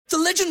The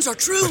legends are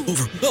true.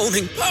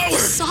 Overwhelming power!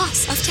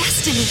 Sauce of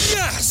destiny.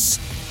 Yes!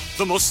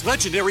 The most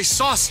legendary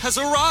sauce has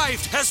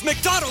arrived as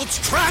McDonald's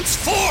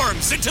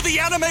transforms into the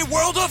anime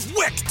world of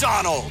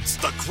WickDonald's.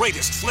 The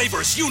greatest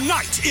flavors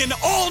unite in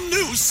all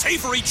new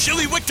savory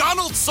chili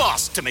McDonald's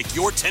sauce to make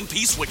your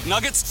 10-piece Wick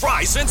Nuggets,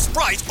 fries, and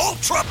Sprite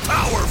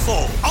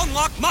ultra-powerful.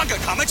 Unlock manga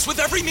comics with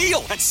every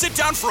meal and sit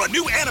down for a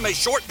new anime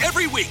short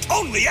every week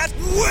only at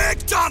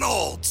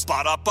WickDonald's.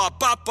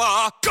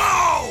 Ba-da-ba-ba-ba,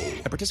 go!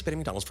 At participating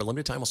McDonald's for a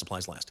limited time while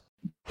supplies last.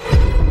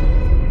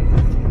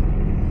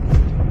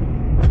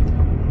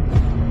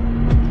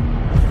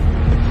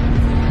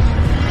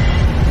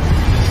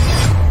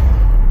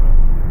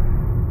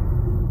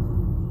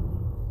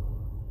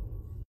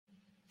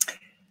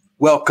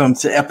 Welcome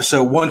to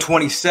episode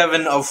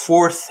 127 of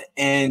Fourth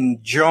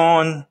and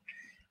John.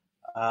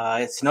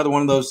 It's another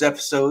one of those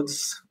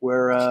episodes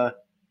where,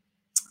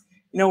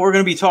 we're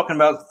going to be talking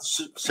about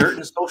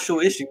certain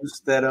social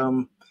issues that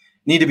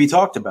need to be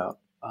talked about.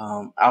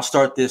 I'll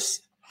start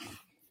this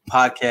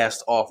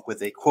podcast off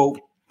with a quote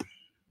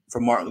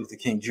from Martin Luther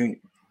King Jr.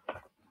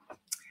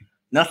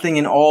 "Nothing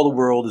in all the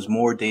world is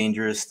more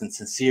dangerous than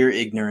sincere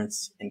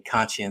ignorance and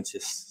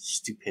conscientious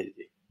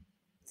stupidity."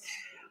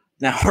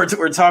 Now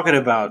we're talking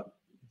about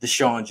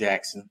Deshaun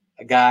Jackson,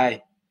 a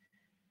guy.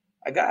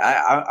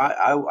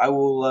 I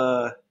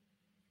will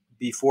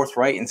be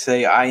forthright and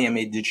say I am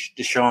a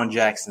Deshaun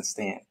Jackson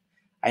stan.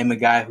 I am a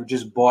guy who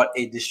just bought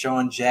a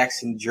Deshaun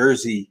Jackson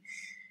jersey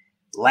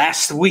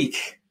last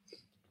week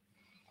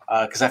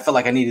because I felt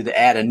like I needed to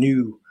add a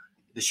new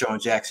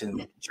Deshaun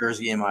Jackson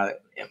jersey in my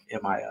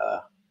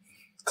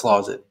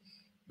closet.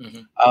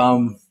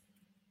 Mm-hmm.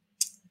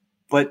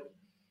 But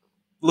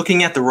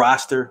looking at the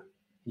roster.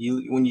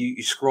 When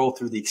you scroll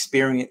through the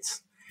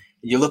experience,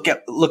 you look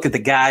at the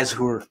guys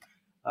who are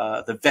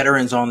the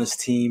veterans on this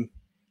team.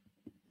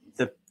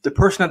 The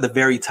person at the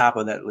very top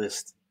of that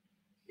list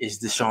is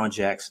Deshaun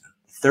Jackson.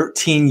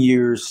 13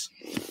 years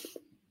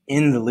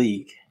in the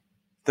league,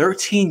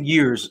 13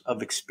 years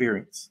of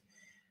experience.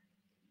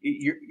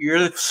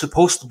 You're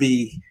supposed to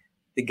be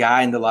the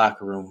guy in the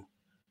locker room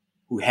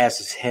who has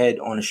his head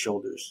on his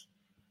shoulders.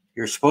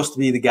 You're supposed to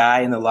be the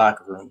guy in the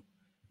locker room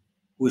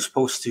who is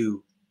supposed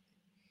to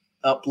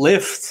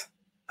uplift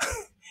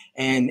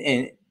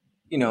and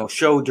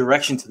show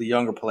direction to the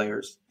younger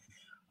players.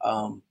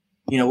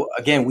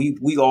 Again,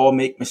 we all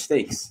make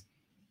mistakes.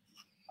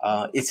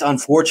 It's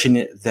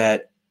unfortunate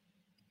that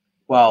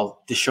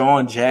while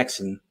Deshaun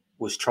Jackson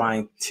was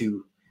trying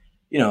to,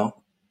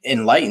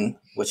 enlighten,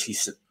 which he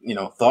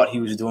thought he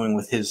was doing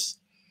with his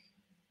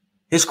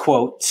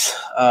quotes,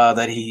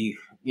 that he,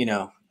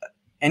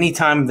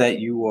 anytime that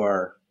you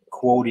are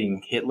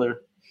quoting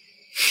Hitler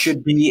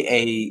should be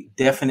a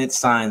definite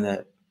sign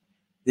that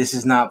this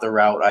is not the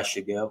route I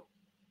should go.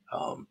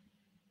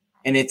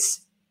 And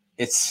it's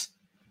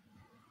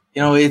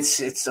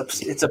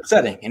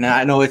upsetting. And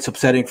I know it's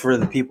upsetting for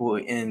the people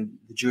in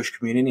the Jewish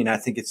community. And I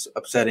think it's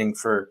upsetting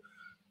for,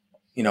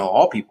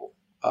 all people.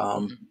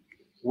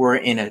 We're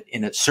in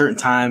a certain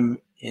time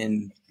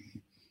in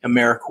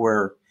America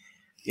where,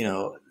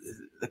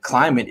 the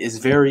climate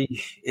is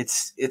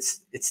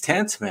it's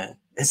tense, man.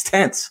 It's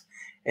tense.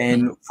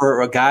 And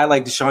for a guy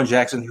like Deshaun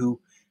Jackson, who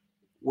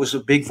was a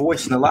big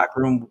voice in the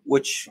locker room,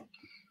 which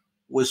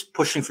was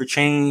pushing for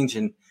change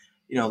and,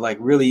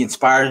 really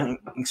inspiring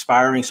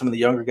some of the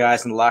younger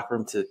guys in the locker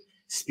room to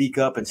speak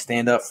up and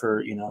stand up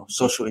for,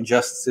 social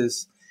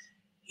injustices,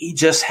 he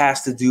just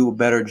has to do a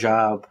better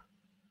job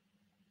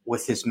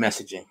with his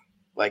messaging.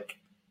 Like,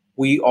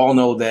 we all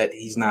know that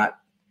he's not,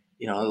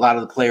 a lot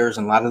of the players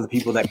and a lot of the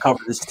people that cover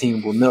this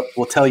team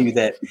will tell you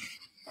that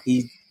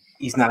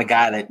he's not a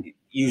guy that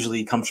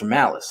usually comes from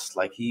malice,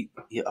 like a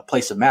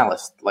place of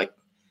malice,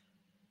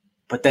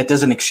 but that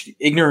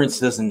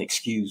ignorance doesn't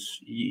excuse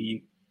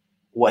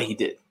what he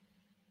did.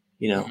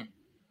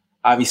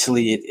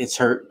 Obviously it's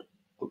hurt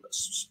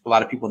a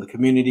lot of people in the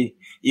community,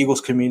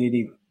 Eagles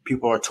community.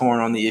 People are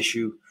torn on the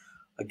issue.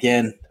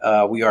 Again,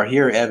 we are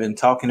here, Evan,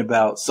 talking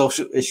about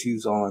social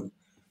issues on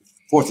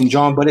Fourth and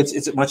John, but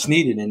it's much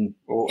needed. And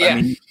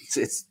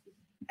it's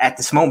at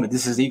this moment,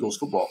 this is Eagles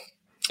football.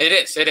 It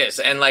is.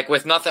 And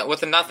with nothing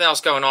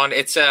else going on,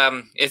 it's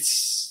something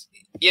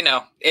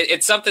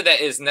that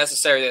is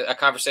necessary, a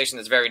conversation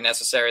that's very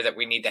necessary that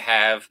we need to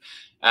have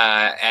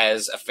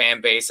as a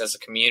fan base, as a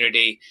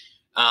community.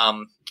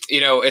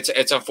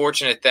 It's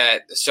unfortunate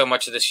that so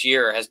much of this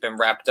year has been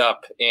wrapped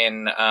up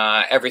in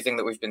everything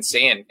that we've been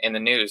seeing in the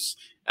news.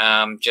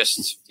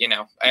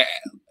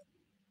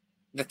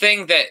 The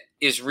thing that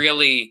is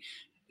really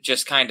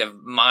just kind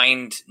of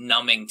mind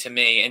numbing to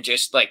me and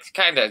just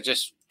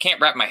can't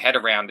wrap my head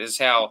around is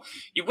how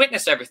you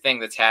witness everything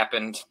that's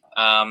happened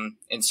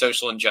in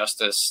social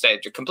injustice,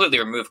 that completely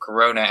remove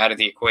Corona out of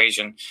the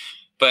equation.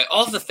 But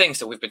all the things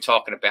that we've been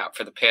talking about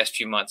for the past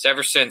few months,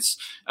 ever since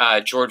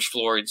George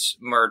Floyd's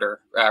murder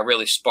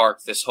really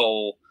sparked this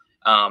whole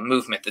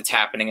movement that's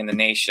happening in the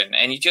nation.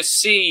 And you just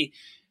see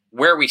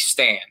where we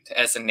stand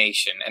as a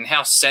nation and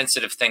how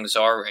sensitive things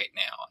are right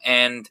now.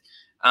 And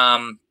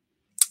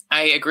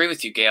I agree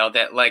with you, Gail,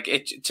 that like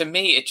it to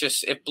me,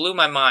 it blew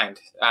my mind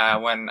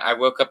when I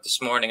woke up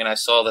this morning and I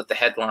saw that the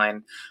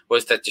headline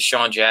was that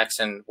Deshaun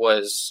Jackson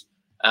was,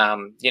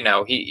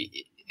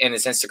 he in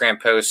his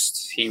Instagram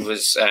post, he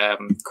was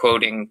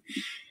quoting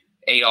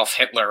Adolf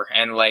Hitler.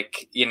 And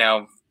like,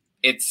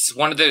 it's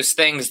one of those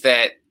things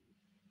that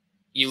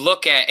you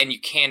look at and you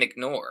can't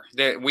ignore.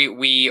 That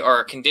we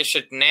are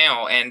conditioned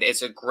now, and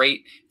it's a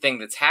great thing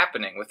that's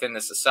happening within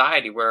the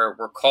society where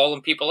we're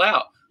calling people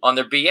out on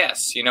their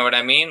BS. You know what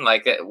I mean?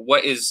 Like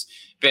what has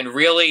been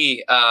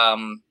really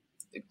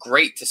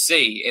great to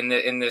see in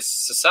this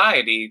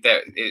society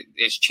that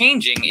is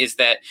changing is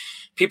that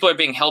people are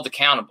being held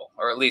accountable,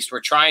 or at least we're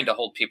trying to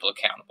hold people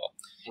accountable.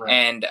 Right.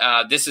 And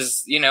this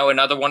is,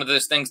 another one of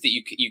those things that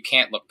you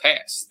can't look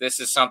past. This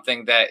is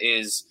something that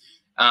is,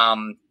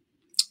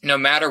 no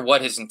matter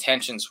what his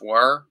intentions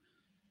were,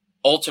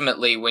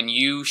 ultimately, when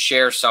you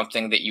share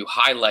something that you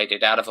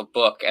highlighted out of a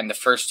book and the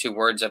first two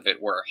words of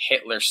it were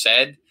Hitler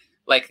said,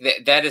 like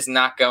that is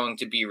not going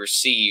to be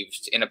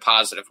received in a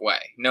positive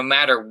way, no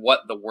matter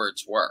what the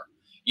words were.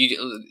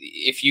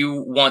 If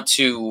you want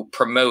to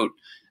promote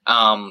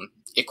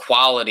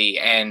equality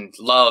and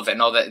love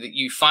and all that,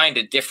 you find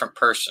a different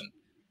person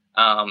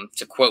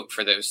to quote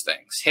for those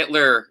things.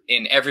 Hitler,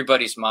 in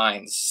everybody's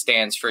minds,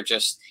 stands for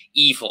just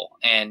evil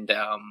and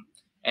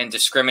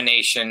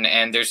discrimination.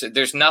 And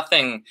there's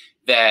nothing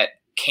that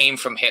came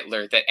from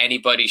Hitler that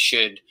anybody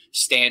should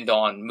stand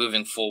on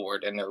moving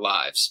forward in their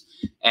lives.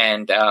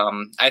 And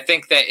I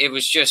think that it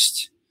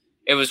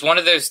was one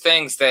of those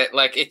things that,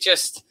 like, it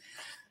just,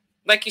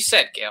 like you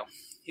said, Gail,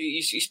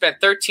 you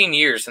spent 13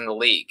 years in the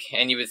league,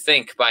 and you would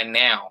think by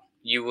now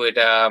you would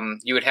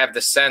have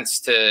the sense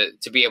to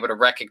be able to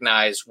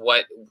recognize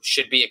what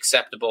should be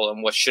acceptable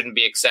and what shouldn't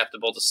be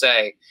acceptable to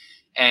say.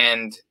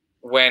 And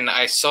when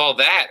I saw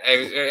that,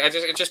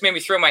 it just made me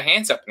throw my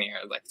hands up in the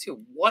air. Like,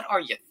 dude, what are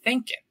you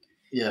thinking?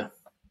 Yeah.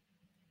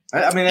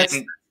 I mean, it's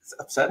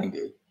upsetting,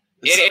 dude.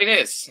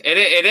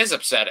 It is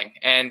upsetting.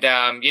 And,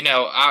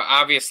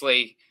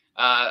 obviously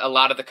a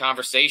lot of the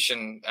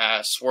conversation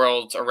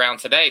swirled around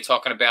today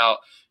talking about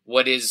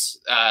what is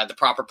the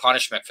proper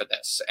punishment for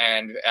this.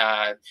 And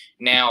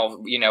now,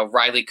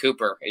 Riley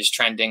Cooper is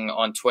trending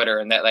on Twitter,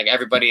 and that, like,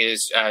 everybody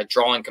is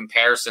drawing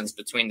comparisons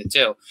between the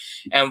two.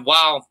 And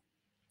while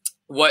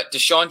what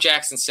Deshaun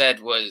Jackson said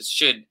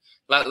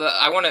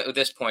I want at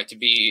this point to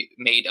be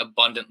made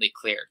abundantly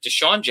clear.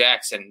 Deshaun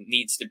Jackson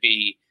needs to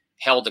be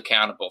held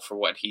accountable for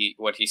what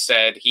he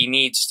said. He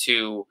needs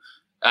to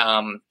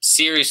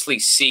seriously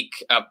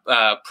seek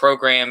a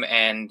program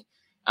and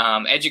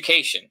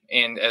education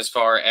in as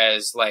far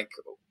as, like,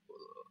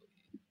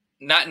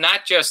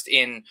 not just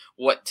in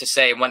what to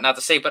say and what not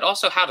to say, but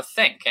also how to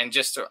think and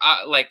just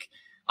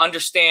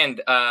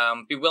understand,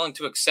 be willing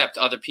to accept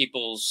other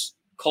people's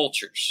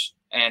cultures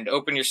and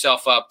open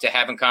yourself up to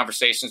having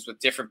conversations with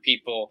different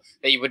people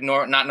that you would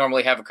not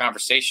normally have a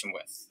conversation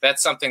with.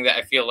 That's something that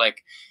I feel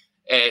like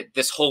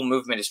this whole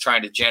movement is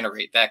trying to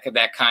generate,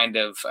 that kind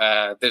of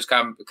those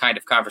kind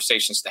of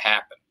conversations to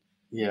happen.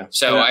 Yeah.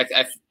 So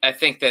yeah. I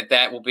think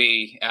that will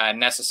be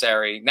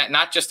necessary.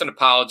 Not just an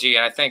apology.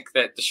 And I think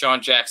that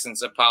Deshaun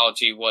Jackson's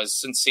apology was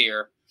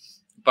sincere,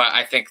 but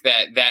I think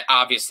that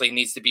obviously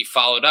needs to be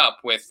followed up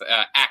with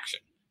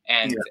action.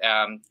 And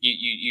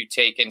you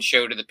take and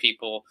show to the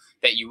people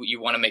that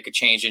you want to make a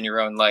change in your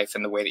own life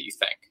and the way that you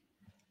think.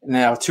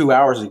 Now, 2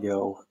 hours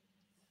ago,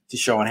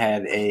 Deshaun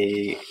had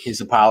his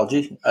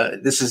apology.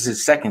 This is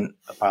his second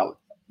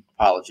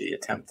apology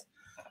attempt.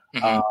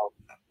 Mm-hmm.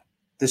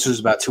 This was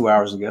about 2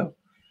 hours ago.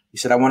 He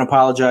said, "I want to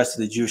apologize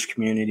to the Jewish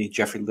community,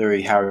 Jeffrey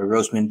Lurie, Harry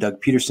Roseman,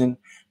 Doug Peterson,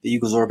 the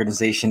Eagles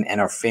organization,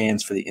 and our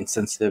fans for the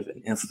insensitive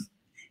and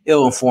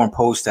ill-informed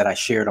posts that I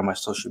shared on my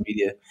social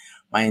media.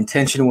 My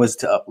intention was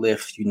to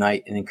uplift,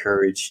 unite, and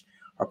encourage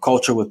our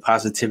culture with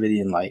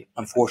positivity and light.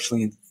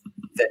 Unfortunately,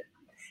 that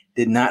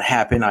did not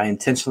happen. I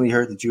intentionally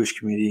hurt the Jewish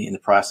community in the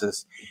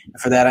process.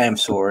 And for that, I am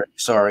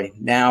sorry.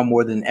 Now,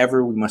 more than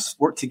ever, we must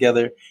work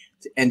together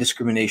to end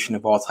discrimination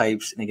of all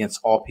types and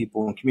against all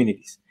people and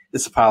communities.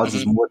 This apology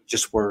is more than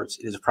just words.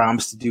 It is a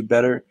promise to do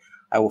better.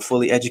 I will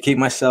fully educate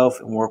myself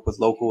and work with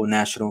local and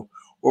national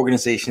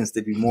organizations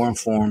to be more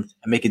informed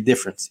and make a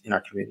difference in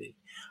our community.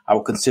 I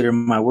will consider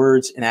my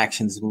words and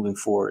actions moving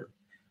forward.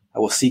 I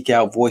will seek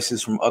out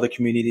voices from other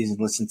communities and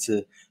listen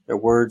to their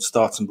words,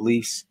 thoughts, and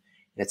beliefs.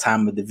 In a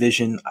time of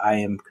division, I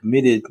am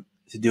committed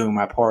to doing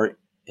my part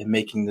in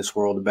making this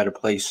world a better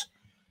place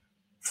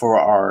for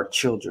our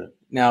children."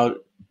 Now,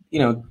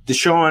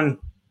 Deshaun,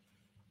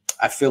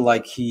 I feel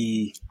like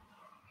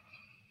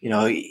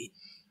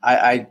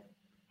I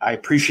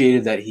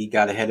appreciated that he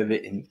got ahead of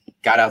it and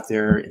got out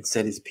there and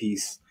said his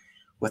piece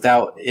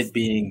without it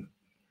being,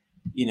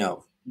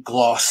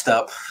 glossed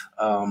up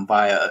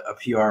by a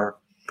PR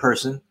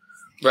person,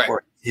 right,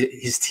 or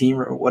his team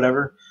or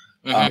whatever.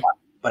 Mm-hmm.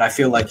 But I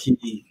feel like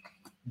he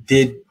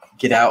did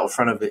get out in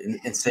front of it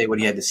and say what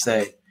he had to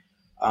say.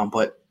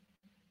 But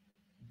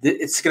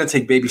it's going to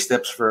take baby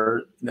steps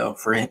for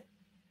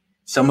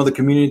some of the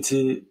community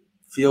to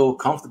feel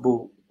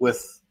comfortable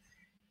with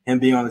him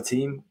being on the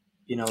team.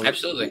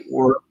 Absolutely.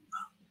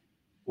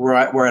 We're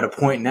at a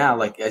point now,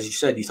 like as you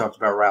said, you talked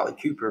about Riley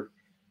Cooper.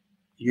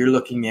 You're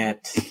looking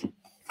at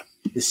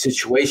the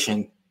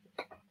situation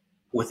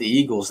with the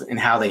Eagles and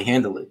how they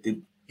handle it.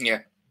 Yeah.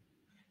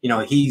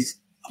 He's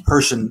a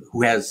person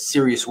who has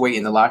serious weight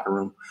in the locker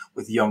room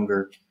with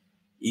younger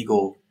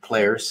Eagle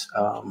players.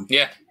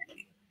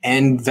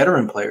 And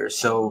veteran players.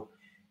 So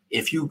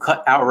if you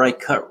outright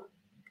cut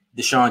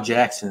Deshaun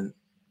Jackson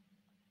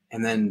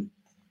and then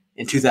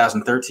in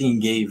 2013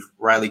 gave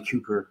Riley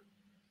Cooper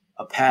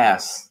a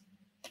pass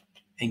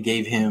and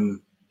gave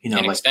him,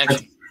 an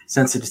extension.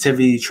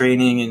 Sensitivity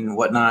training and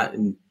whatnot,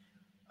 and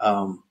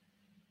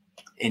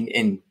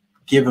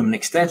give him an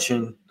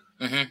extension,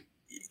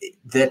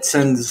 that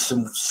sends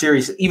some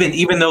serious.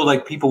 Even though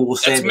like people will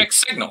say that's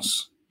mixed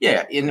signals.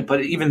 Yeah,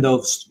 but even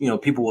though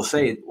people will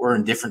say we're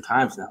in different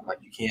times now, like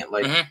you can't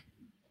like.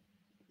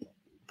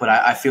 But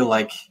I feel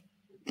like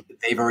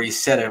they've already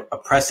set a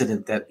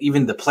precedent that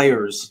even the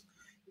players,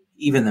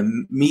 even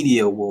the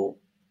media will,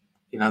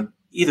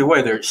 either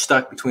way they're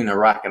stuck between a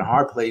rock and a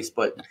hard place.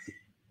 But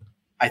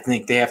I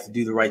think they have to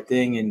do the right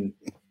thing, and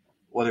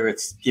whether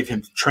it's give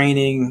him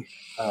training,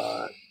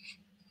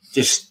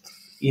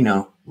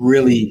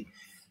 really,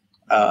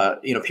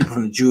 people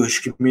from the Jewish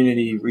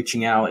community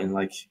reaching out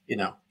and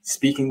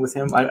speaking with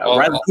him.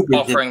 Riley Cooper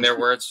offering their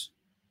words.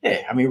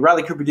 Yeah, I mean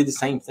Riley Cooper did the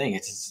same thing.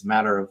 It's just a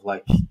matter of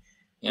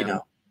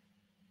and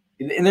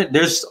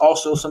there's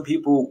also some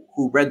people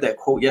who read that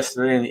quote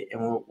yesterday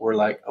and were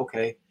like,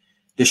 okay,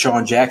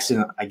 Deshaun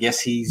Jackson, I guess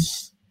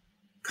he's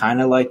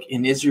kind of like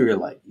an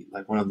Israelite,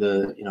 like one of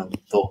the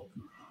the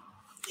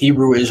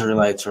Hebrew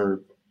Israelites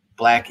or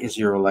Black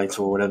Israelites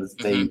or whatever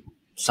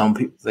some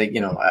people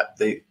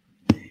the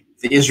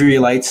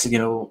Israelites,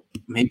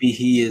 maybe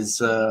he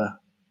is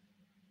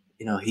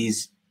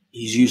he's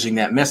using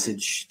that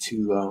message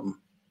to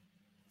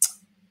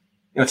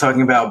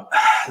talking about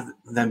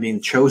them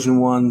being chosen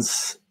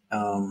ones,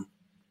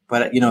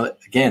 but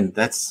again,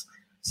 that's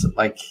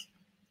like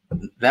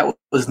that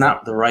was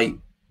not the right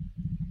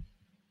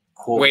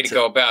way to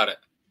go about it.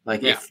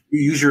 If you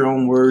use your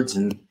own words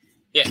and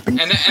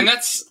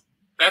that's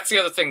the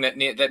other thing that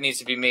needs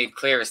to be made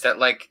clear is that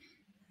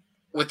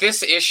with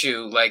this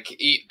issue,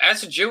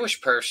 as a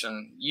Jewish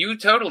person, you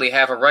totally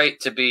have a right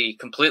to be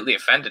completely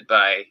offended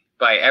by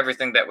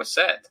everything that was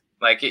said.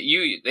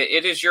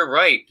 It is your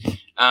right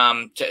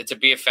to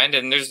be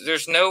offended, and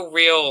there's no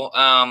real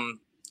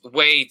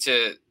way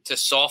to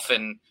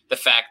soften the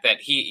fact that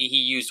he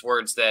used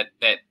words that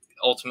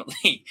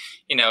ultimately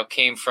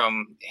came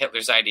from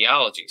Hitler's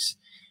ideologies.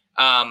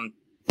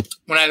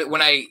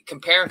 When I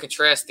compare and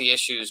contrast the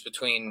issues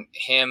between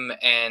him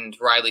and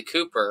Riley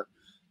Cooper,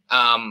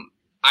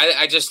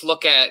 I just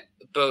look at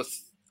both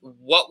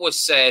what was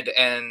said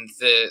and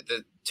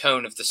the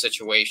tone of the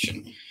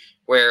situation,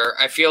 where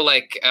I feel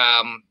like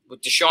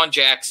with Deshaun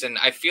Jackson,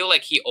 I feel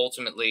like he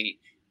ultimately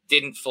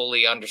didn't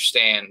fully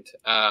understand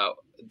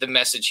the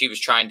message he was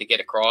trying to get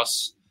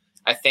across.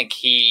 I think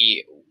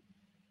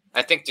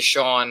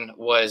Deshaun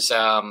was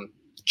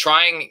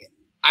trying.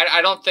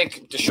 I don't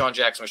think Deshaun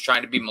Jackson was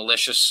trying to be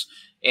malicious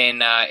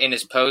in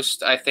his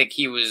post. I think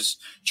he was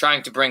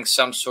trying to bring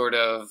some sort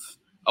of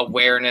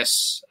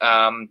awareness.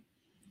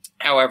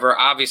 However,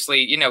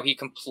 obviously, he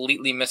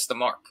completely missed the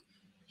mark.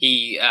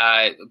 He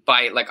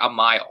by a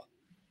mile,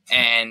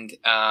 and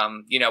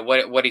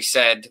what he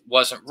said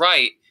wasn't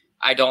right.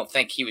 I don't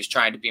think he was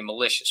trying to be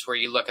malicious. Where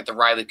you look at the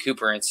Riley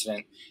Cooper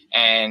incident,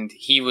 and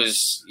he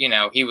was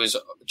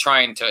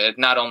trying to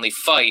not only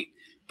fight,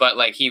 but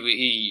he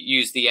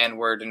used the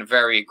N-word in a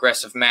very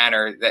aggressive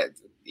manner. That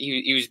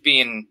he was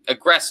being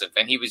aggressive,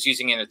 and he was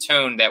using it in a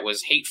tone that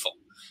was hateful.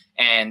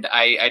 And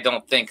I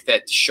don't think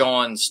that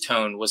Deshaun's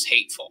tone was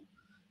hateful,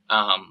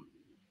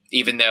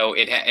 even though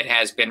it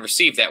has been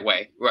received that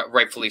way,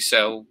 rightfully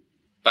so,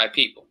 by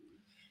people.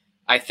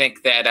 I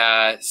think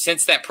that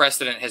since that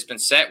precedent has been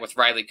set with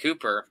Riley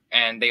Cooper,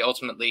 and they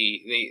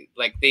ultimately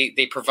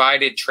they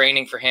provided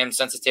training for him,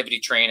 sensitivity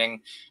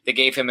training. They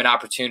gave him an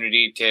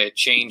opportunity to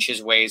change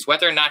his ways.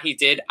 Whether or not he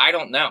did, I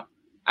don't know.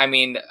 I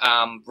mean,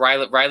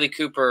 Riley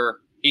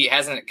Cooper, he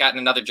hasn't gotten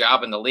another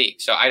job in the league.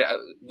 So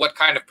what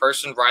kind of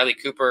person Riley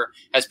Cooper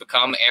has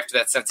become after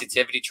that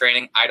sensitivity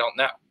training, I don't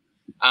know.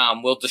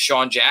 Will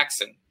Deshaun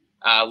Jackson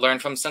learn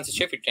from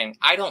sensitivity training?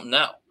 I don't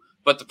know.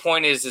 But the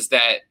point is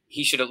that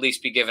he should at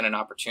least be given an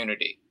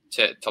opportunity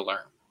to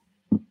learn.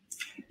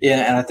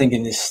 Yeah, and I think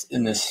in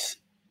this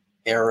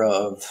era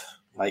of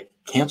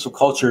cancel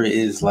culture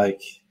is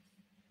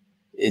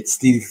it's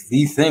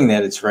the thing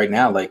that it's right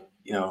now.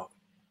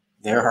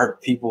 There are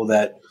people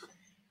that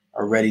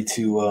are ready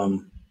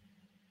to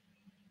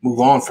move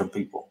on from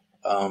people,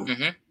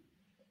 and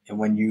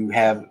when you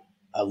have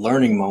a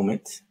learning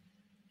moment,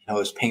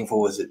 as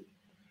painful as it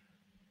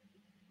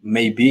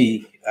may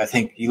be, I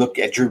think you look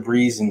at Drew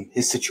Brees and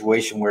his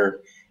situation where,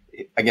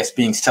 I guess,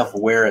 being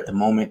self-aware at the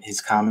moment, his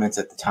comments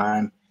at the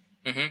time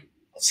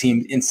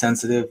seemed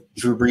insensitive.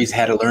 Drew Brees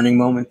had a learning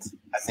moment.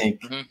 I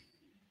think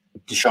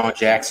Deshaun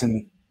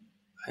Jackson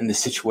in this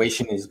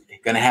situation is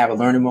going to have a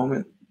learning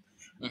moment.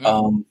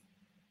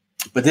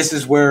 But this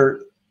is where,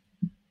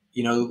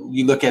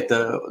 you look at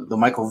the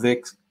Michael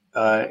Vick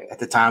at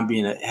the time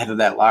being head of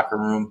that locker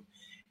room,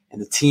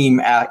 and the team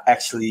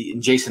actually,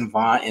 and Jason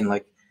Vaughn and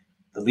like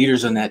the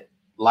leaders in that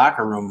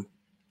locker room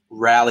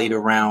rallied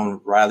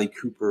around Riley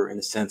Cooper in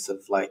the sense of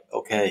like,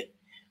 okay,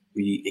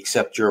 we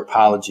accept your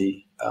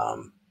apology.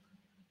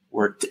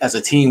 We're as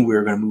a team,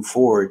 we're going to move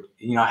forward.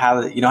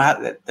 How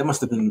that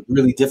must have been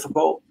really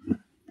difficult.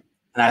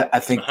 And I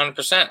think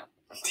 100%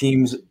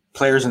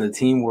 players in the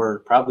team were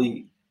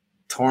probably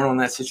torn on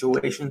that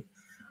situation.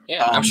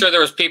 Yeah, I'm sure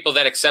there was people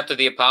that accepted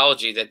the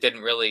apology that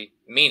didn't really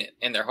mean it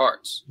in their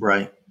hearts.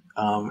 Right.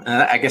 And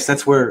I guess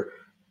that's where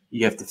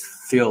you have to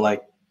feel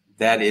like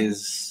that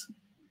is –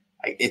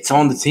 it's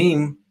on the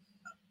team.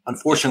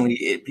 Unfortunately,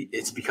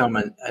 it's become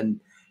a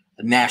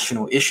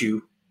national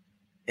issue.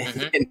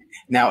 Mm-hmm. And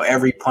now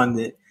every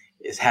pundit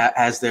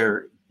has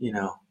their,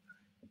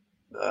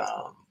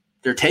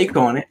 their take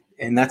on it.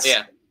 And that's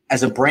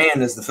as a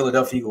brand, as the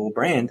Philadelphia Eagle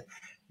brand,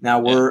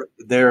 now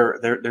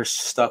they're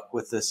stuck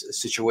with this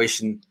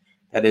situation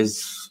that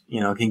is,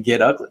 can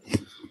get ugly.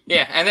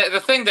 Yeah, and the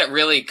thing that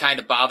really kind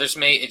of bothers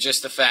me is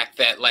just the fact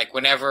that, like,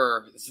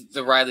 whenever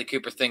the Riley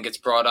Cooper thing gets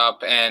brought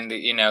up and,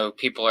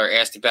 people are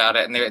asked about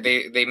it, and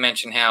they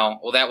mention how,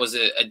 well, that was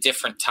a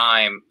different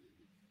time.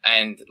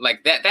 And,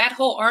 like, that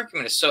whole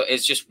argument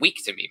is just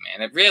weak to me,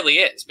 man. It really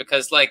is,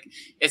 because, like,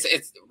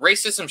 it's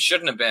racism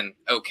shouldn't have been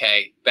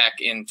okay back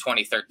in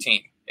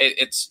 2013.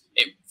 It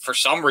for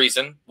some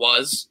reason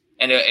was,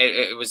 and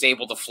it was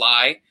able to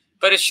fly.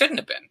 But it shouldn't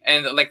have been.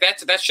 And like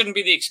that shouldn't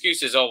be the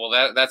excuses. Oh,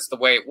 well, that's the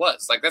way it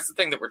was. Like, that's the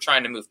thing that we're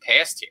trying to move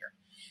past here.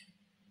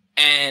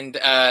 And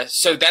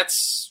so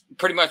that's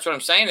pretty much what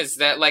I'm saying is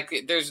that,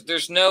 like,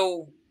 there's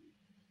no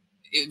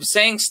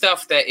saying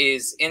stuff that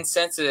is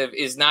insensitive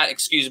is not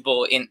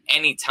excusable in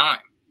any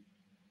time.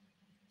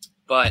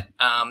 But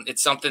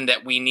it's something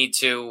that we need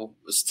to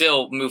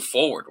still move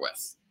forward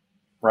with.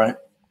 Right.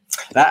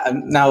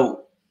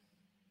 Now,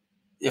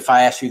 if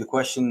I ask you the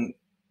question,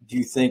 do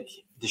you think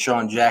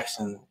Deshaun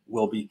Jackson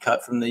will be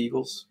cut from the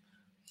Eagles?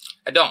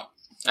 I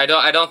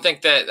don't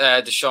think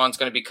that Deshaun's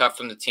going to be cut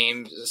from the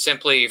team,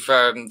 simply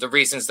from the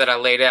reasons that I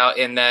laid out,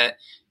 in that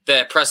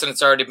the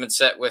precedent's already been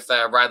set with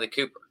Riley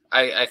Cooper.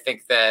 I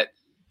think that,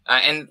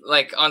 and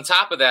like on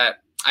top of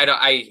that,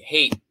 I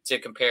hate to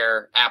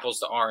compare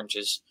apples to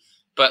oranges,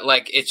 but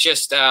like it's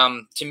just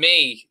to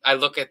me, I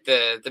look at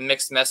the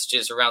mixed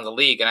messages around the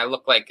league, and I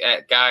look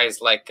at guys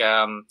like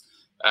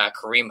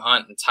Kareem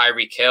Hunt and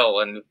Tyreek Hill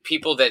and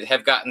people that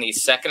have gotten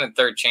these second and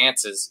third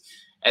chances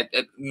at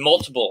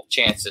multiple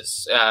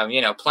chances,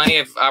 plenty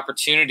of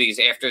opportunities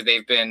after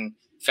they've been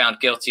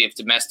found guilty of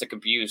domestic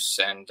abuse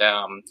and,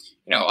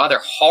 other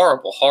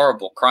horrible,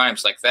 horrible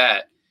crimes like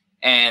that.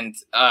 And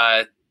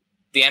the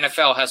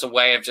NFL has a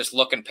way of just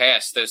looking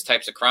past those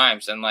types of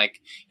crimes. And I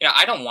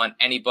don't want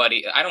any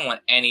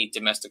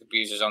domestic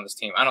abusers on this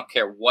team. I don't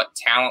care what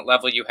talent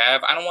level you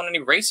have. I don't want any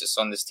racists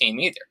on this team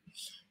either.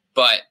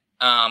 But,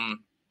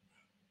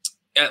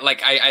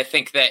 I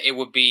think that it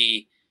would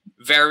be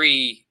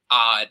very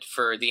odd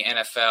for the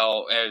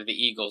NFL or the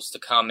Eagles to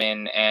come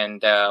in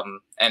and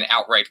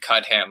outright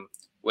cut him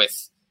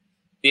with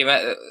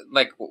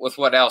with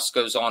what else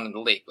goes on in the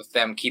league, with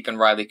them keeping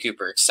Riley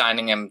Cooper,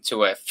 signing him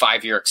to a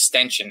 5-year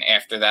extension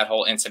after that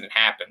whole incident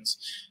happens,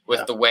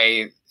 with the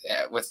way,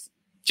 with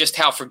just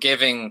how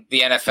forgiving the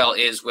NFL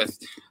is with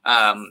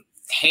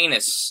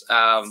heinous,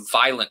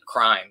 violent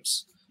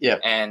crimes. Yeah.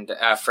 And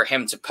for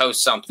him to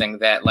post something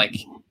that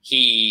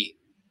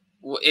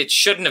it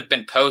shouldn't have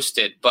been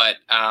posted, but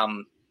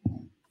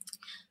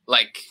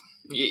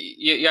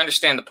you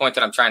understand the point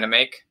that I'm trying to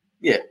make?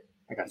 Yeah,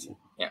 I got you.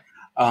 Yeah.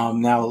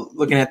 Now,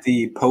 looking at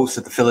the post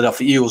that the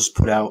Philadelphia Eagles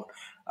put out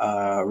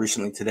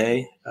recently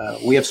today,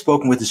 we have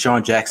spoken with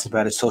Deshaun Jackson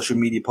about his social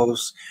media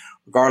posts.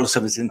 Regardless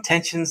of his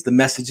intentions, the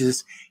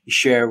messages he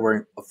shared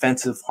were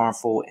offensive,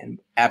 harmful, and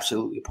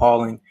absolutely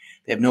appalling.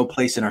 They have no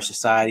place in our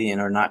society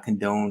and are not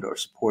condoned or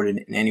supported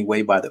in any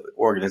way by the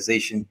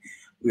organization.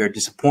 We are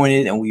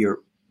disappointed, and we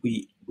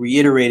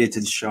reiterated to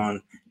Deshaun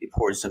the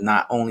importance of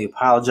not only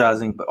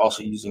apologizing, but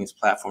also using his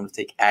platform to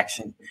take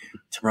action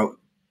to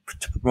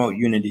promote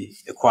unity,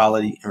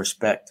 equality, and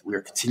respect. We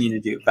are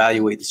continuing to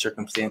evaluate the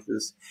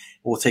circumstances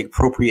and will take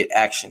appropriate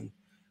action.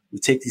 We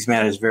take these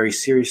matters very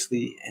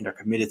seriously and are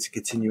committed to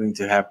continuing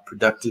to have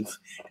productive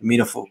and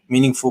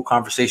meaningful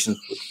conversations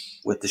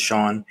with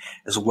Deshaun,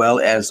 as well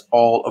as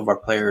all of our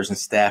players and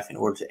staff, in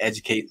order to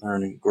educate,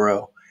 learn, and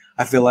grow.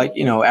 I feel like,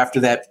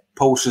 after that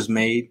post was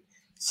made,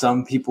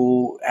 some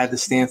people had the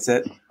stance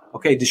that,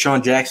 okay,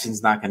 Deshaun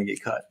Jackson's not going to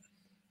get cut.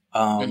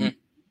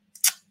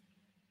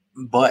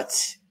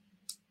 But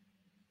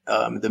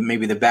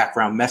maybe the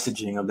background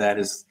messaging of that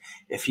is,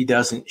 if he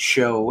doesn't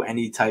show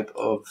any type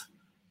of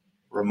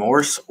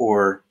remorse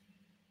or,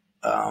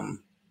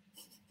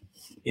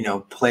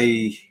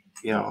 play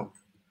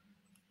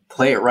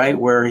it right,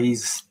 where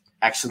he's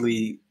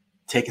actually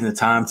taking the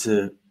time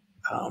to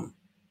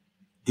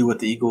do what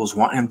the Eagles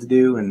want him to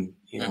do, and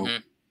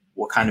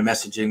what kind of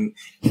messaging.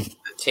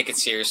 Take it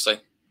seriously.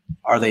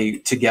 are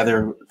they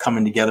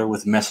coming together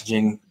with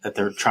messaging that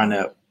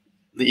the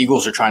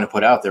Eagles are trying to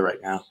put out there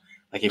right now?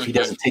 Like if he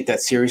doesn't take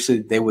that seriously,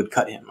 they would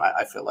cut him.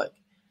 I feel like,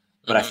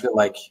 but I feel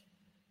like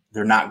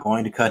they're not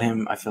going to cut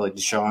him. I feel like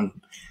Deshaun,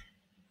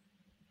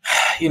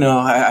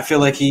 I feel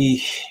like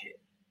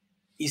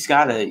he's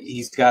gotta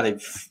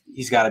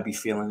be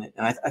feeling it.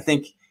 And I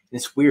think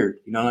it's weird.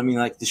 You know what I mean?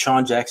 Like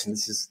Deshaun Jackson,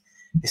 this is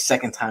his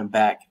second time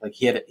back. Like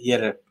he has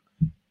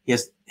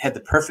had the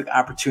perfect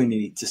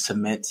opportunity to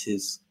cement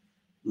his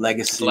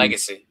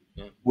legacy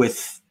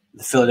with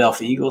the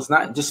Philadelphia Eagles,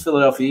 not just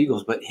Philadelphia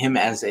Eagles, but him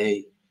as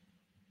a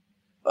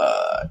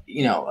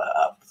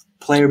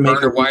player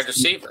maker, wide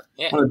receiver,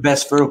 one of the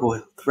best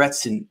vertical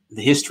threats in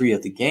the history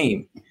of the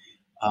game.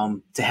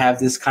 To have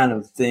this kind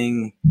of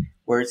thing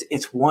where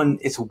it's one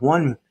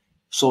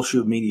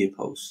social media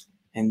post,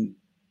 and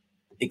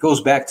it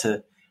goes back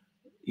to,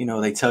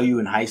 they tell you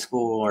in high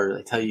school, or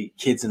they tell you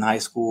kids in high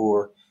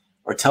school,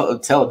 or tell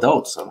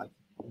adults, so like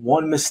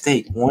one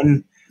mistake,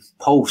 one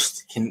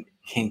post can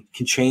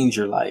change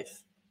your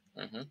life.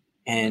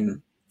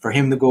 And for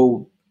him to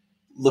go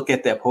look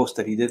at that post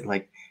that he did,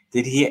 like,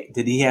 did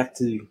he have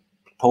to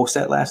post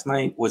that last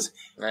night? Was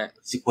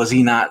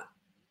he not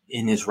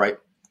in his right?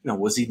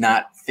 Was he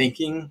not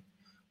thinking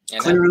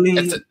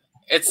clearly?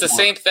 It's the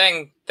same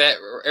thing that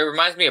it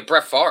reminds me of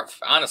Brett Favre,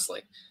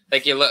 honestly.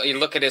 Like you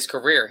look at his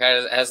career,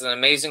 has an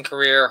amazing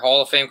career,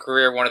 Hall of Fame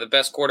career, one of the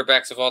best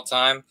quarterbacks of all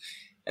time,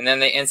 and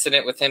then the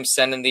incident with him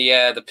sending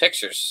the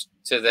pictures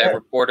to the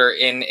reporter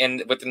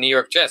in with the New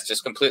York Jets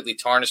just completely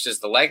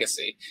tarnishes the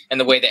legacy and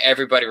the way that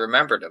everybody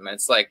remembered him. And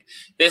it's like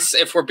this,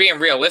 if we're being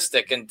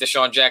realistic in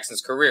Deshaun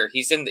Jackson's career,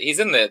 he's in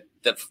the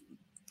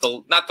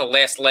not the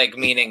last leg,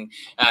 meaning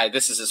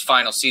this is his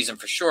final season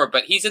for sure,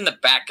 but he's in the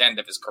back end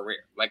of his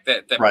career. Like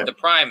the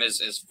prime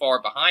is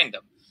far behind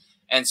him.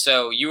 And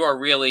so you are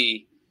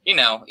really,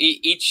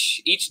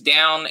 each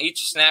down,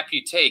 each snap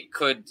you take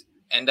could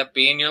end up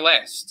being your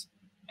last.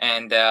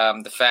 And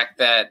the fact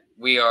that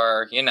we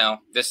are,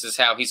 this is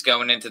how he's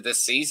going into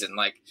this season,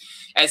 like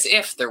as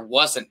if there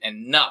wasn't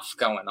enough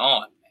going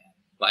on, man.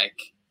 Like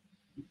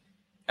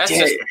that's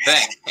just the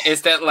thing,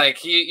 is that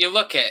like you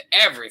look at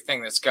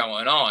everything that's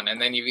going on, and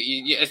then you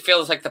it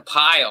feels like the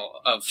pile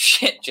of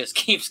shit just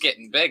keeps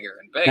getting bigger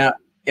and bigger. Now,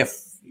 if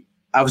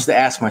I was to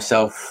ask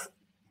myself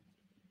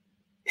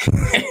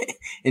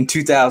in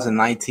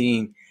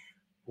 2019,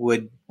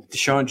 would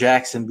Deshaun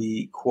Jackson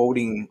be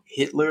quoting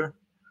Hitler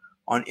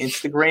on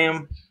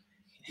Instagram?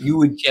 You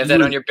would have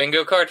that on your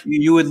bingo card.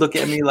 You would look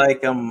at me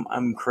like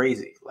I'm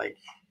crazy. Like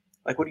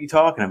what are you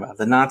talking about?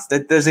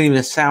 That doesn't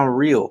even sound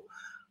real.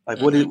 Like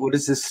what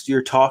is this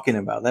you're talking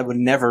about? That would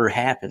never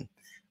happen.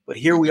 But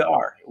here we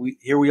are.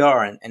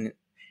 And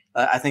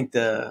I think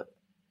the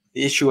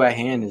issue at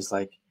hand is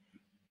like,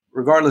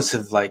 regardless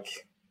of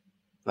like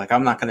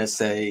I'm not gonna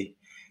say,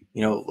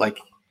 like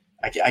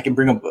I can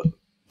bring up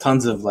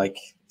tons of like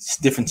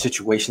different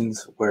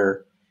situations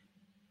where,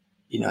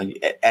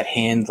 at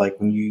hand, like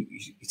when you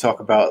talk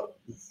about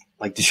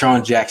like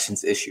Deshaun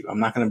Jackson's issue. I'm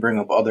not going to bring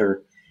up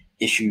other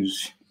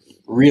issues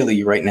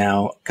really right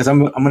now because I'm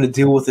going to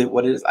deal with it.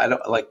 What it is, I'm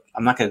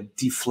not going to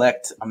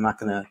deflect.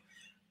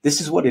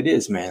 This is what it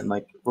is, man.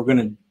 Like we're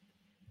going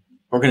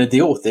to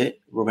deal with it.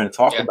 We're going to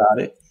talk about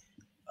it.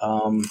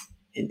 And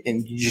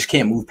you just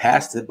can't move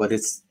past it. But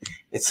it's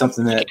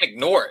something that you can't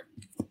ignore it.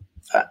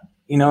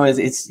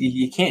 It's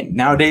you can't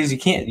nowadays. You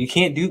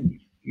can't do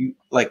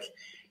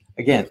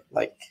again.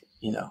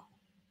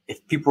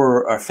 If people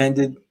are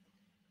offended,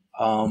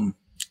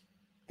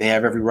 they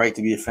have every right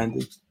to be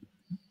offended.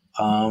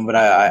 But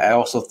I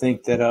also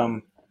think that,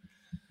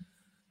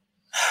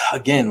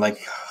 again, like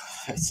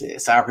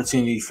it's an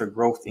opportunity for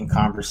growth in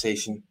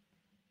conversation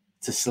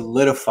to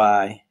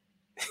solidify,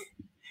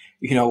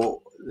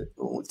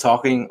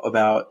 talking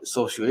about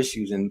social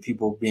issues and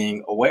people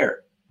being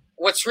aware.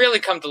 What's really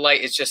come to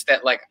light is just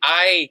that, like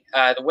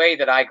the way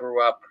that I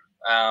grew up,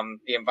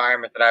 the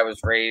environment that I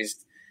was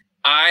raised,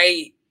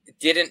 I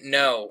didn't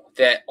know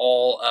that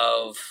all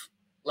of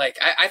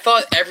I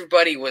thought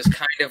everybody was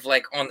kind of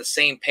like on the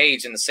same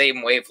page and the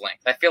same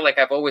wavelength. I feel like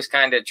I've always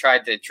kind of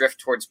tried to drift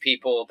towards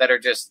people that are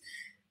just,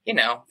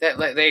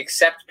 that they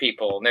accept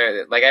people. And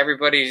they're like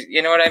everybody's,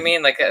 you know what I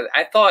mean? Like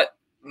I thought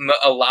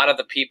a lot of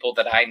the people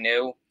that I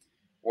knew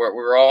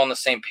were all on the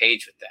same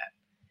page with that.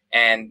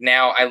 And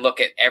now I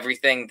look at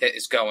everything that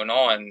is going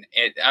on.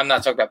 I'm not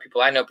talking about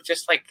people I know, but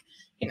just like,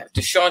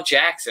 Deshaun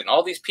Jackson,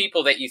 all these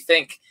people that you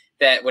think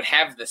that would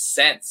have the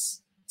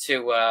sense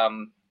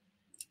to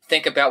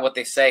think about what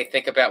they say,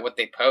 think about what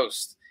they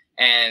post,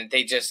 and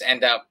they just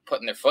end up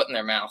putting their foot in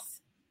their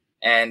mouth.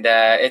 And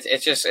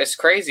it's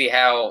crazy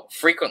how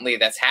frequently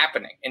that's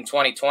happening in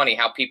 2020,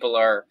 how people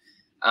are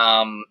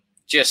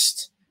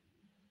just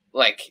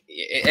like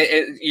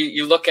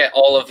you look at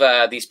all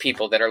of these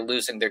people that are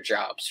losing their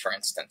jobs, for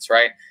instance,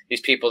 right?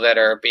 These people that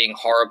are being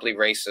horribly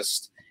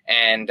racist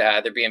and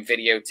they're being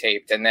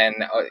videotaped, and then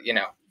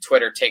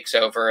Twitter takes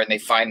over and they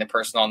find the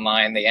person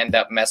online. They end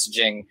up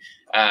messaging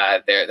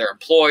their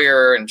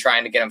employer and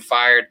trying to get them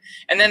fired.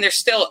 And then there's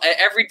still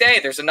every day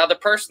there's another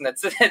person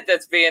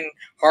that's being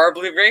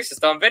horribly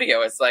racist on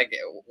video. It's like,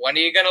 when are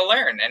you going to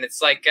learn? And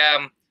it's like,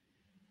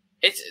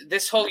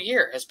 this whole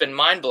year has been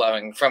mind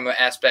blowing from an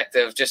aspect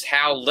of just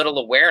how little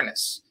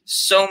awareness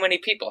so many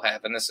people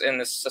have in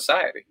this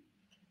society.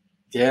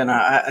 Yeah, and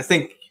I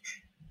think,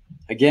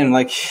 again,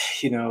 like,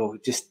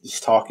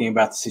 just talking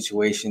about the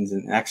situations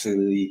and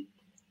actually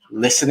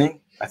listening,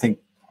 I think,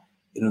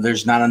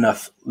 there's not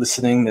enough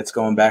listening that's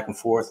going back and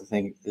forth. I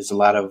think there's a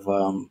lot of,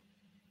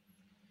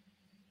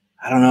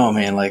 I don't know,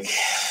 man, like.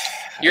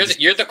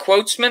 You're the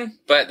quotesman,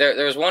 but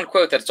there's one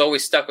quote that's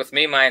always stuck with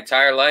me my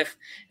entire life,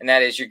 and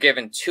that is, you're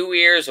given 2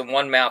 ears and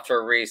 1 mouth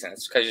for a reason.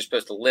 It's because you're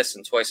supposed to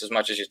listen twice as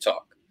much as you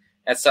talk.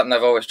 That's something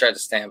I've always tried to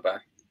stand by.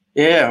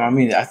 Yeah, I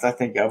mean, I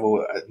think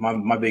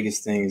my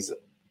biggest thing is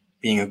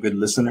being a good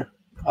listener.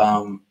 I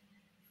don't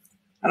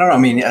know. I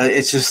mean,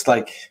 it's just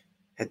like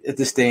at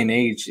this day and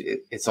age,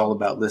 it's all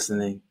about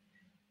listening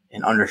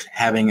and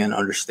having an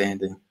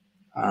understanding.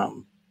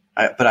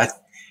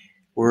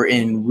 We're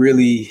in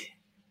really,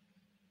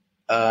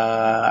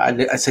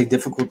 I'd say,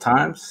 difficult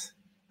times.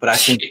 But I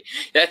think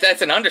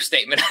that's an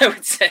understatement, I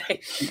would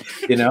say.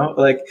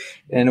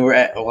 And we're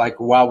at, like,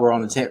 while we're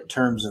on the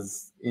terms of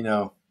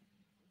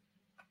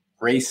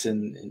race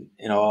and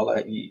all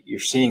that, you're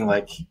seeing,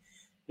 like,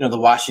 the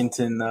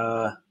Washington,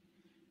 the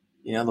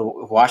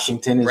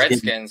Washington is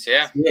Redskins,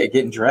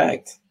 getting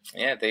dragged.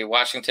 Yeah, the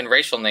Washington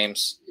racial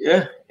names.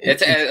 Yeah,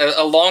 it's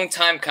a long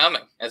time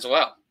coming as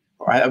well.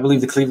 I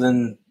believe the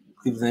Cleveland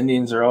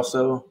Indians are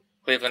also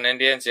Cleveland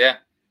Indians. Yeah.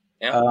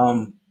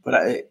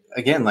 But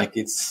again, like,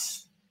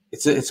 it's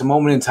a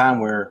moment in time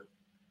where,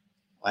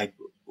 like,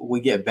 we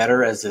get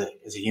better as a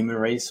human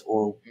race,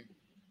 or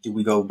do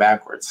we go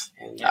backwards?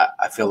 And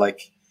I feel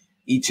like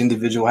each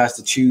individual has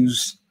to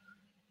choose.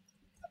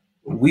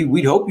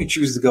 We'd hope you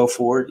choose to go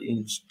forward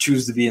and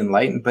choose to be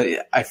enlightened, but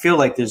I feel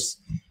like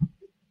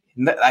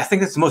I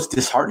think that's the most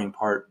disheartening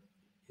part,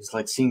 is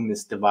like seeing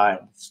this divide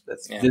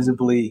that's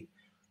visibly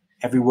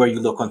everywhere you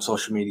look on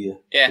social media.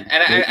 Yeah,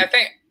 and I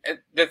think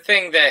the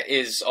thing that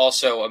is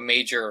also a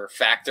major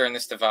factor in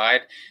this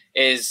divide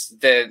is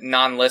the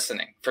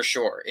non-listening, for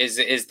sure,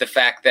 is the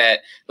fact that,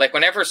 like,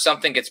 whenever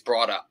something gets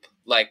brought up,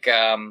 like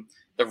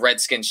the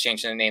Redskins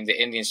changing the name,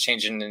 the Indians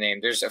changing the name,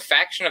 there's a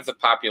faction of the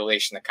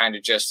population that kind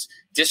of just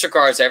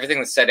disregards everything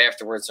that's said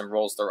afterwards and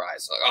rolls their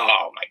eyes. Like,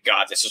 oh my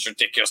God, this is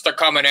ridiculous. They're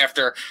coming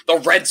after the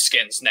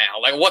Redskins now.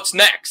 Like, what's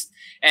next?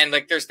 And,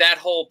 like, there's that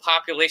whole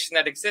population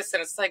that exists.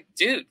 And it's like,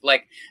 dude,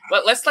 like,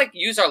 let's like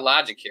use our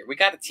logic here. We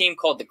got a team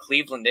called the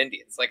Cleveland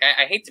Indians. Like,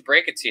 I hate to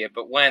break it to you,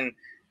 but when,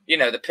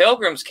 the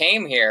Pilgrims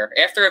came here,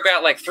 after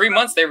about like 3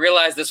 months, they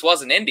realized this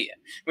wasn't India.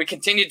 We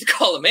continued to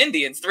call them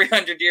Indians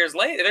 300 years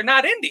later. They're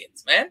not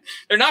Indians, man.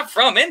 They're not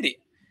from India.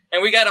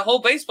 And we got a whole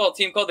baseball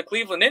team called the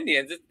Cleveland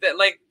Indians.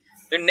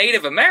 They're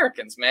Native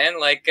Americans, man.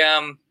 Like,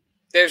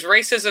 there's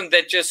racism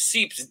that just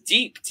seeps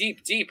deep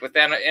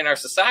within in our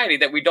society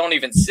that we don't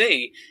even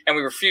see and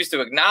we refuse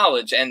to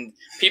acknowledge. And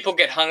people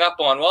get hung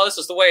up on, well, this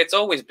is the way it's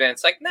always been.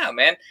 It's like, no,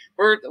 man,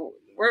 we're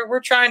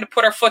trying to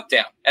put our foot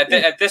down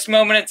at this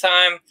moment in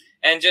time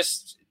and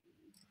just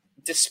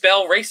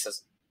dispel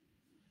racism.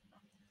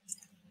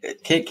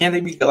 Can't they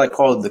be, like,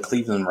 called the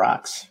Cleveland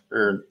Rocks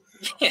or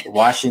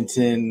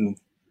Washington,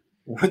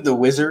 the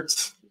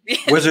Wizards? Yeah.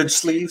 Wizard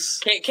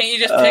sleeves? Can't you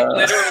just pick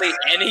literally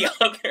any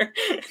other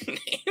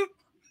name?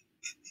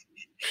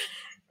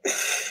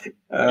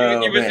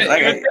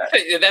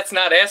 That's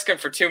not asking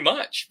for too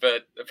much,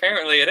 but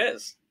apparently it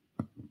is.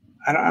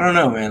 I don't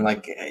know, man.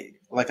 Like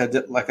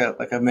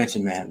I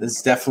mentioned, man, this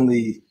is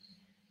definitely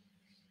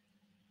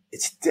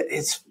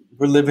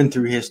we're living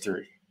through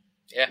history.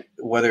 Yeah.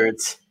 Whether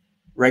it's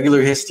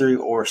regular history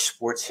or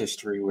sports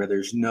history, where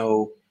there's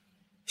no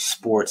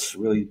sports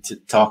really to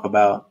talk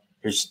about.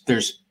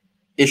 There's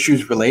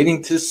issues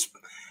relating to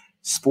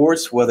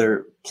sports,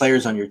 whether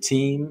players on your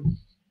team,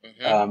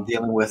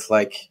 dealing with,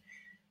 like,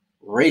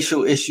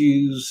 racial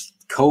issues,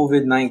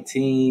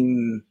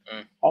 COVID-19,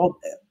 all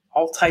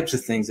types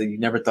of things that you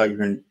never thought you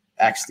were going to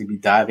actually be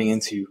diving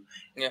into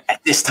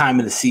at this time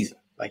of the season.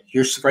 Like,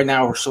 right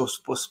now, we're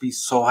supposed to be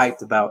so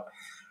hyped about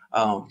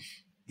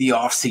the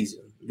off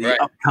season,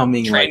 the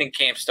upcoming training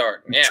camp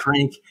start,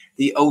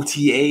 the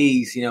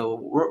OTAs.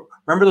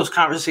 Remember those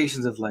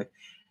conversations of, like,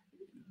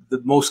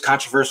 the most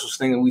controversial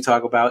thing that we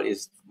talk about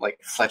is, like,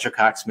 Fletcher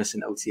Cox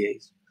missing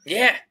OTAs.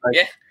 Yeah,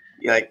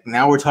 Like,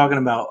 now we're talking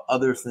about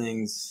other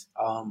things,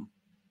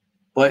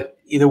 but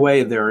either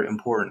way, they're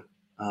important.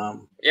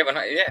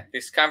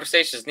 These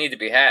conversations need to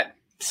be had.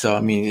 So,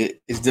 I mean,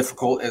 it's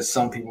difficult as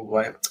some people,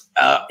 like,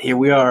 here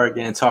we are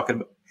again talking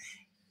about.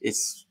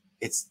 It's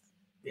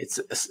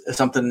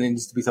something that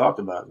needs to be talked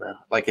about, bro.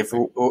 Like, if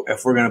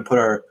we're gonna put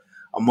our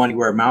money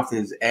where our mouth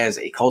is as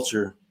a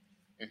culture,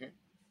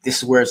 this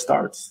is where it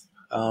starts.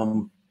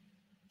 But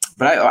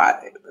I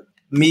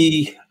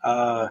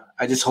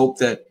just hope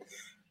that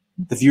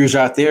the viewers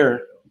out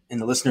there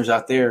and the listeners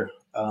out there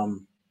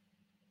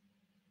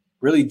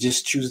really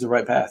just choose the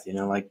right path,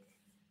 like,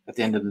 at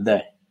the end of the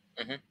day.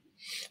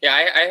 Yeah,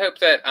 I hope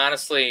that,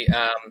 honestly,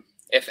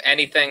 if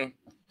anything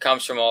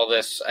comes from all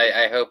this,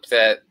 I hope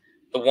that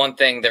the one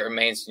thing that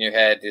remains in your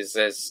head is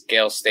as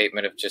Gail's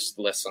statement of just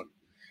listen.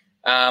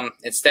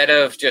 Instead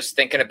of just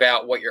thinking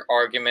about what your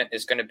argument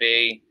is going to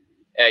be,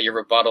 your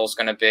rebuttal is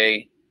going to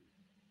be,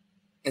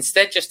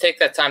 instead just take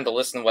that time to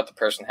listen to what the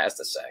person has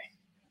to say.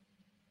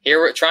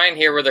 Try and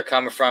hear where they're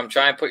coming from.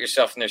 Try and put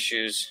yourself in their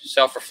shoes.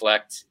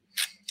 Self-reflect.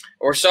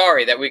 We're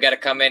sorry that we got to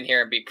come in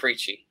here and be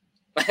preachy.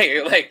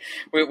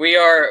 We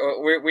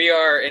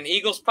are an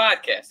Eagles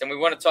podcast, and we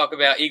want to talk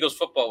about Eagles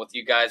football with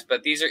you guys.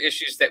 But these are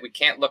issues that we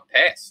can't look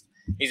past.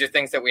 These are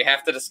things that we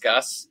have to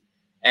discuss,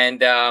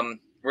 and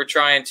we're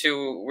trying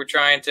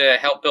to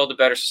help build a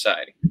better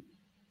society.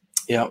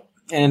 Yeah,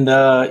 and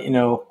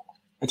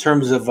in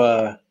terms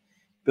of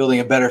building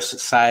a better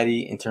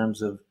society, in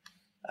terms of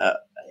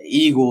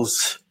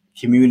Eagles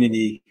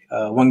community,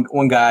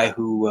 one guy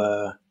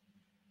who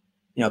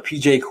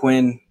PJ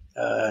Quinn,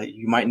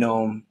 you might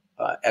know him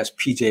as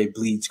PJ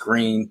Bleeds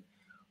Green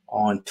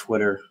on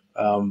Twitter.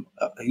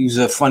 He was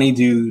a funny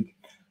dude,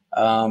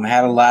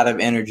 had a lot of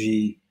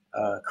energy,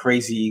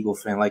 crazy Eagle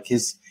fan. Like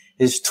his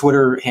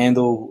Twitter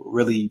handle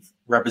really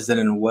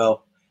represented him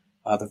well.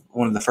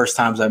 One of the first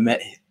times I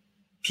met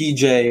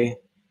PJ,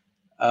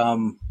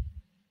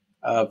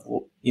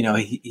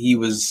 he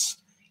was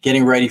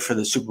getting ready for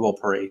the Super Bowl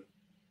parade,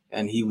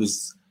 and he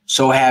was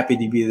so happy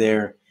to be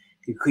there.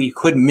 He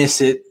couldn't miss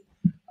it.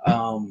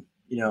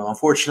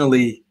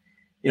 Unfortunately,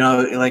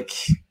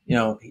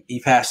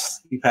 he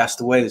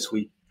passed away this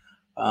week.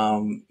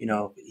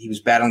 He was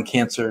battling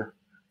cancer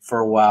for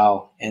a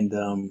while,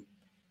 and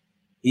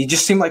he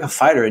just seemed like a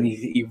fighter. And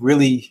he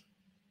really,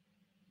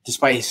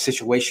 despite his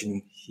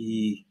situation,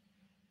 he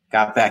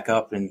got back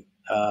up. And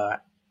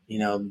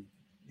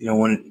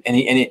when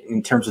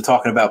in terms of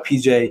talking about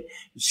PJ,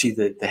 you see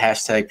the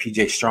hashtag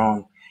PJ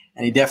Strong,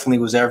 and he definitely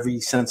was every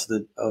sense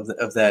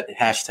of that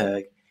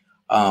hashtag.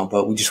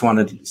 But we just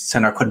wanted to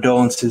send our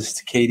condolences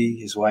to Katie,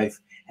 his wife,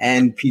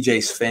 and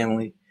PJ's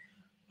family.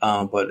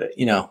 But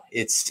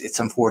it's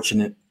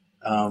unfortunate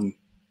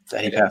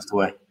that he passed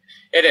away.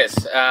 It is.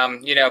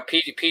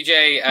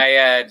 PJ,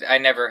 I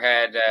never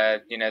had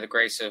the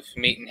grace of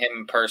meeting him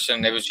in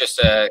person. It was just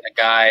a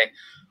guy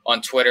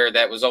on Twitter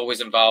that was always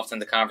involved in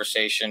the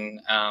conversation.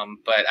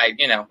 But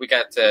we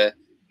got to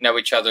know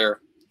each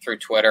other through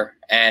Twitter,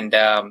 and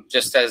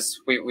just as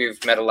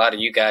we've met a lot of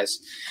you guys.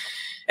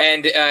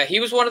 And he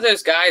was one of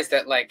those guys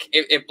that,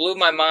 it blew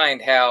my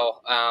mind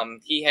how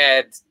he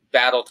had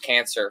battled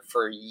cancer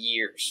for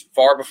years,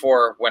 far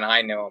before when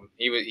I knew him.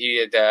 He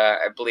had,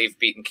 I believe,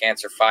 beaten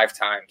cancer 5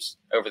 times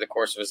over the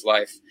course of his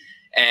life.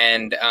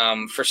 And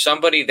for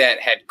somebody that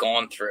had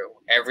gone through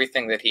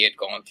everything that he had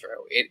gone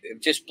through,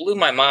 it just blew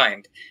my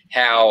mind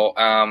how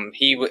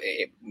he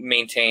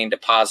maintained a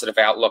positive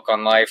outlook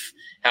on life,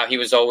 how he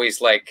was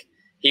always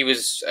he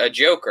was a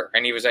joker,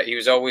 and he was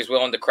always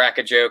willing to crack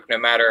a joke no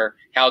matter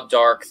how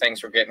dark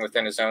things were getting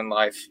within his own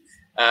life.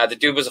 The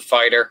dude was a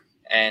fighter,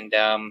 and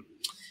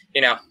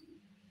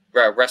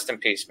rest in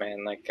peace,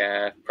 man.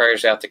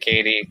 Prayers out to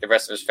Katie, the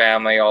rest of his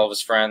family, all of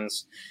his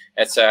friends.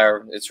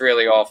 It's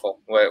really awful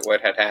what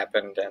had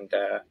happened, and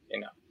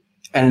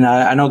And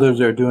I know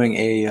they're doing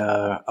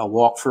a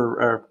walk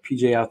for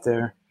PJ out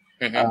there.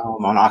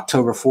 Mm-hmm. On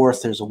October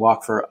 4th. There's a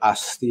walk for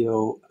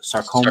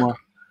osteosarcoma.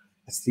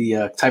 It's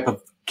the type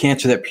of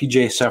cancer that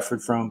PJ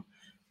suffered from.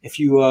 If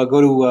you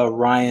go to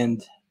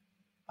Ryan,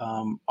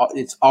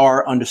 it's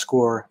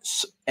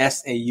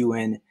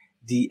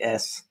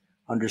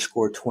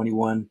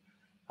R_SAUNDS_21.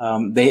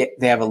 They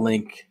have a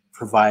link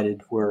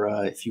provided where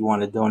if you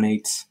want to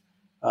donate,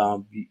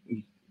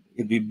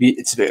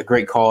 it's a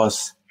great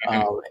cause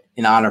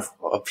in honor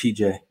of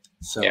PJ.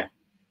 So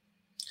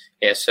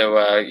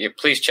So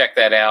please check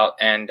that out.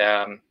 And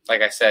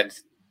like I said,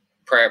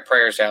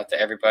 prayers out to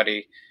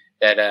everybody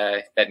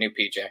that knew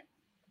PJ.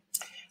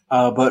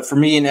 But for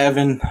me and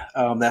Evan,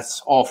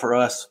 that's all for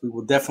us. We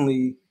will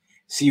definitely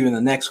see you in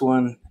the next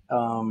one.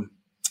 And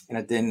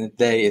at the end of the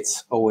day,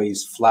 it's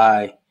always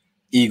fly,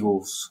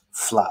 Eagles,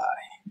 fly.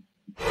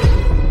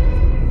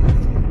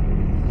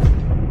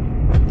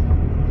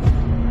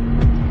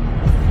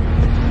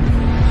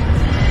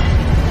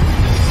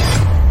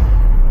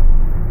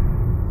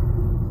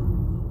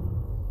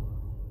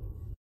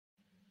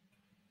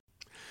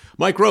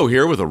 Mike Rowe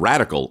here with a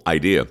radical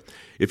idea.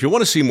 If you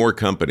want to see more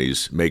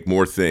companies make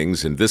more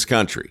things in this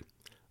country,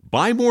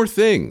 buy more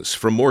things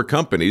from more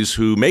companies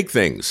who make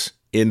things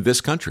in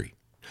this country.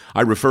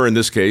 I refer in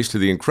this case to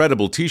the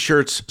incredible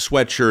T-shirts,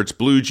 sweatshirts,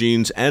 blue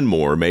jeans, and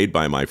more made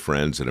by my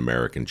friends at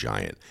American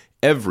Giant.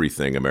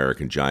 Everything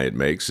American Giant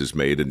makes is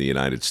made in the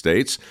United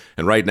States.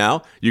 And right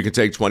now, you can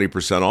take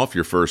 20% off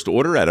your first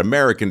order at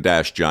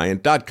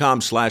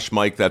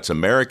american-giant.com/Mike. That's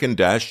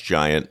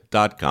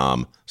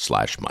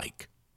american-giant.com/Mike.